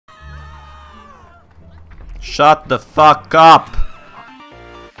Shut the fuck up!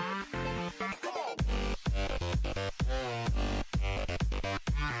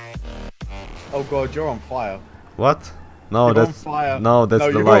 Oh god, you're on fire. What? No, You're that's on fire. no, that's No,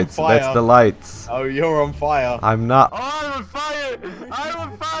 the you're lights. on fire. That's the lights. Oh, you're on fire. I'm not. Oh, I'm on fire! I'm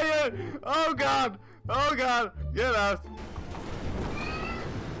on fire! Oh god! Oh god! Get out!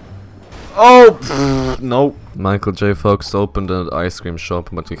 Oh, no. Michael J. Fox opened an ice cream shop,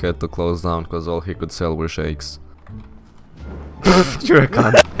 but he had to close down because all he could sell were shakes. You're a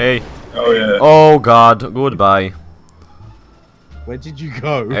cunt. Hey. Oh yeah. Oh god. Goodbye. Where did you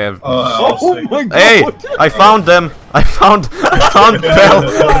go? Oh, my god! Hey, I found them. I found Bell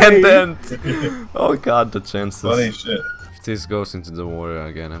and then. Oh god, the chances. Funny shit. If this goes into the water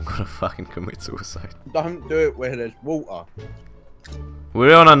again, I'm gonna fucking commit suicide. Don't do it where there's water.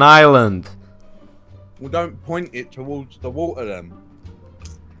 We're on an island. Well, don't point it towards the water then.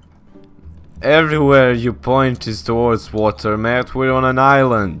 Everywhere you point is towards water, Matt. We're on an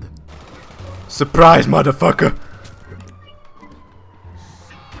island. Surprise, motherfucker!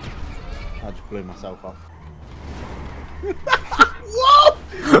 I just blew myself up.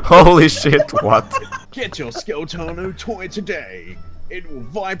 Holy shit, what? Get your Skeltano toy today. It will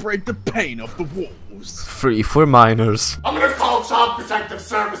vibrate the pain of the walls. Free for minors. I'm gonna call Child Protective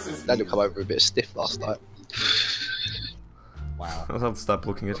Services! Daniel come over a bit stiff last night. Wow. I'll stop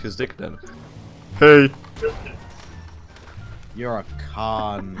looking at his dick then. Hey! You're a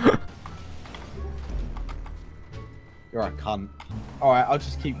cunt. You're a cunt. Alright, I'll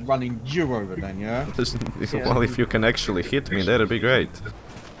just keep running you over then, yeah? Well, if you can actually hit me, that'd be great.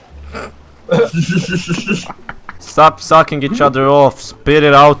 Stop sucking each other off, spit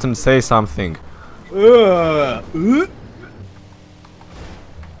it out and say something.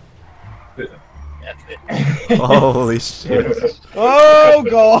 Holy shit. Oh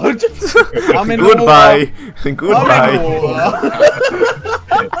god! I'm in Goodbye! Water. Goodbye!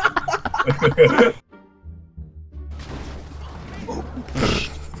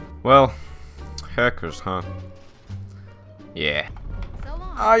 Well, hackers, huh? Yeah.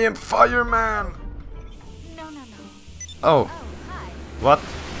 I am fireman! Oh. What?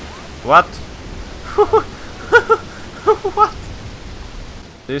 What? What?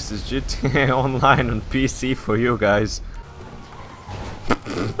 This is GTA Online on PC for you guys.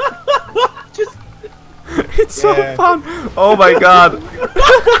 It's so fun! Oh my god!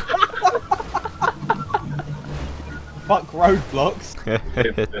 Fuck roadblocks.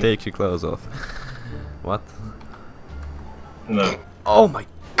 Take your clothes off. What? No. Oh my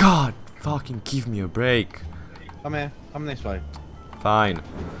god! Fucking give me a break. Come here. Come this way. Fine.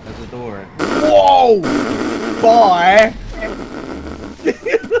 There's a door in. Whoa! Bye!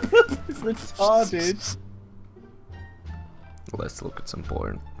 Retarded. Let's look at some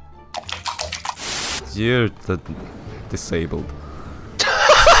porn. You're disabled.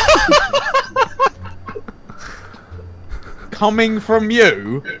 Coming from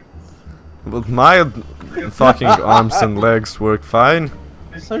you? But my fucking arms and legs work fine.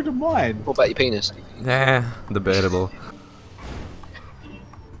 So do mine. What about your penis? Nah, debatable.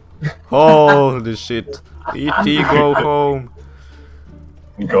 Holy shit. E.T. go home.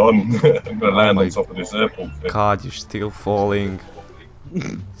 I'm gone. I'm gonna land on top of this airport thing. God, you're still falling.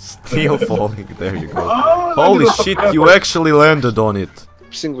 Still falling. There you go. Holy shit, you actually landed on it.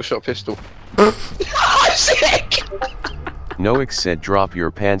 Single shot pistol. Sick! Noix said drop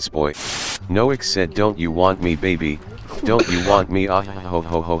your pants boy. Noix said don't you want me baby? Don't you want me ah ho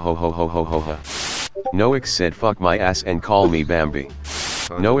ho ho ho ho ho ho ho ho. Noix said fuck my ass and call me Bambi.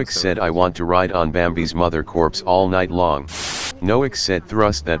 Noix said I want to ride on Bambi's mother corpse all night long. Noix said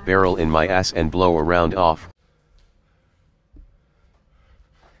thrust that barrel in my ass and blow a round off.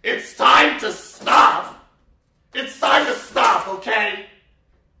 It's time to stop! It's time to stop, okay?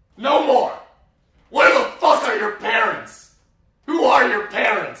 No more! Where the fuck are your parents? Who are your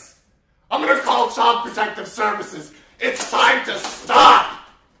parents? I'm gonna call Child Protective Services. It's time to stop!